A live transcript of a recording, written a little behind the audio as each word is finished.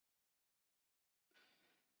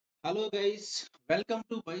Hello guys, welcome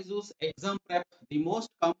to BYJU'S Exam Prep, the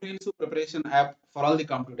most comprehensive preparation app for all the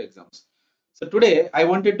computer exams. So today I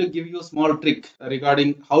wanted to give you a small trick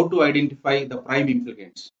regarding how to identify the prime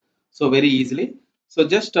implicants. So very easily. So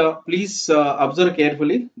just please observe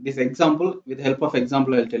carefully this example. With the help of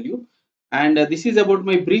example I'll tell you. And this is about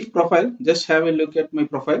my brief profile. Just have a look at my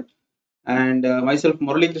profile. And myself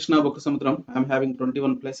Murali Krishna Bokasamudram. I'm having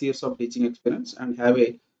 21 plus years of teaching experience and have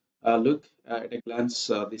a look at a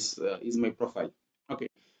glance. This is my profile. Okay.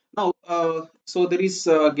 Now, so there is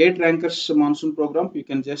Gate Rankers Monsoon program. You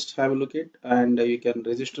can just have a look at and you can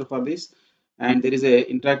register for this. And there is a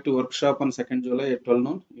interactive workshop on 2nd July at 12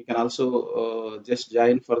 noon. You can also just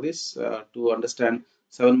join for this to understand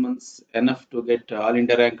 7 months enough to get all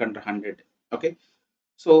India rank under 100. Okay.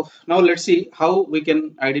 So now let's see how we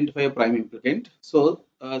can identify a prime implicant. So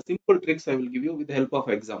simple tricks I will give you with the help of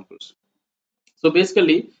examples. So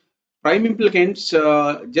basically, prime implicants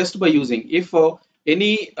just by using if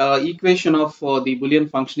any equation of the Boolean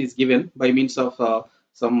function is given by means of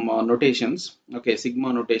some notations, okay,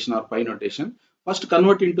 sigma notation or pi notation, first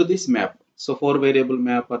convert into this map. So 4 variable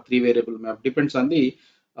map or 3 variable map depends on the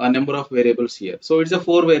number of variables here. So it's a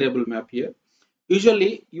 4 variable map here.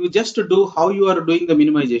 Usually you just do how you are doing the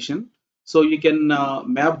minimization. So you can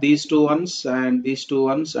map these two ones and these two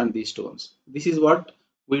ones and these two ones. This is what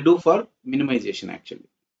we do for minimization actually.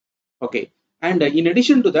 Okay. And in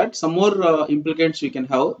addition to that, some more implicants we can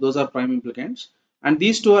have. Those are prime implicants. And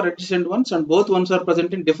these two are adjacent ones and both ones are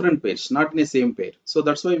present in different pairs, not in the same pair. So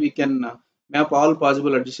that's why we can map all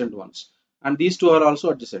possible adjacent ones. And these two are also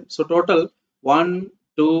adjacent. So total 1,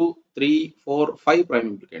 2, 3, 4, 5 prime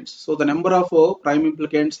implicants. So the number of prime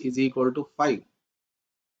implicants is equal to 5.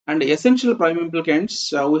 And essential prime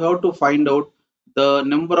implicants, we have to find out the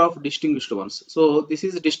number of distinguished ones. So this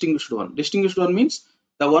is a distinguished one. Distinguished one means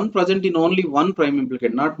the one present in only one prime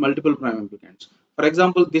implicant, not multiple prime implicants. For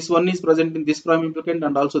example, this one is present in this prime implicant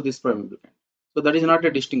and also this prime implicant. So that is not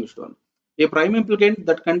a distinguished one. A prime implicant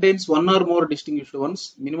that contains one or more distinguished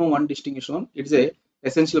ones, minimum one distinguished one, it's a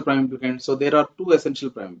essential prime implicant. So there are two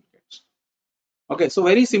essential prime implicants. Okay, so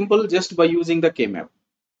very simple just by using the K-map.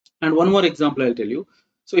 And one more example I'll tell you.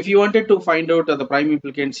 So if you wanted to find out the prime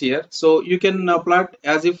implicants here, so you can plot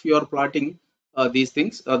as if you are plotting these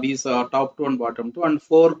things, these top two and bottom two, and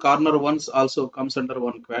 4 corner ones also comes under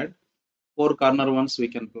one quad. 4 corner ones we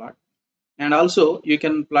can plot, and also you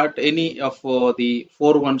can plot any of the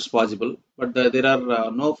 4 ones possible, but there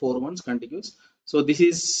are no 4 ones contiguous. So this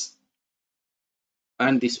is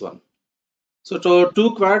and this one. So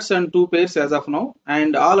two quads and two pairs as of now,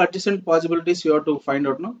 and all adjacent possibilities you have to find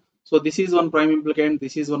out now. So this is one prime implicant,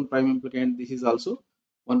 this is one prime implicant, this is also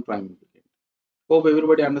one prime implicant. Hope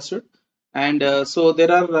everybody understood. And so there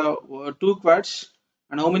are two quads,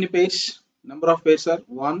 and how many pairs? Number of pairs are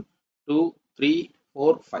 1, 2, 3,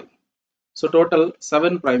 4, 5. So total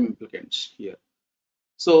 7 prime implicants here.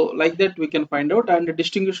 So like that we can find out, and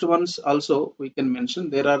distinguished ones also we can mention.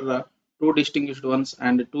 There are two distinguished ones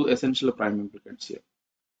and two essential prime implicants here.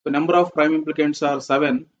 So number of prime implicants are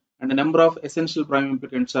 7 and the number of essential prime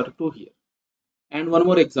implicants are 2 here. And one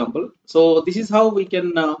more example. So this is how we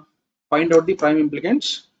can find out the prime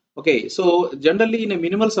implicants. Okay, so generally in a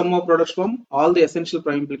minimal sum of products form, all the essential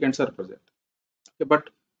prime implicants are present. Okay, but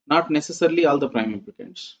not necessarily all the prime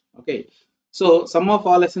implicants. Okay, so sum of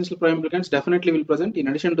all essential prime implicants definitely will present. In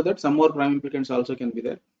addition to that, some more prime implicants also can be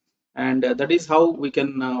there. And that is how we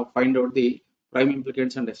can find out the prime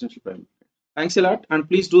implicants and essential prime implicants. Thanks a lot, and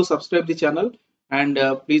please do subscribe the channel and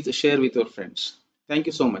please share with your friends. Thank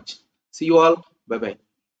you so much. See you all. Bye bye.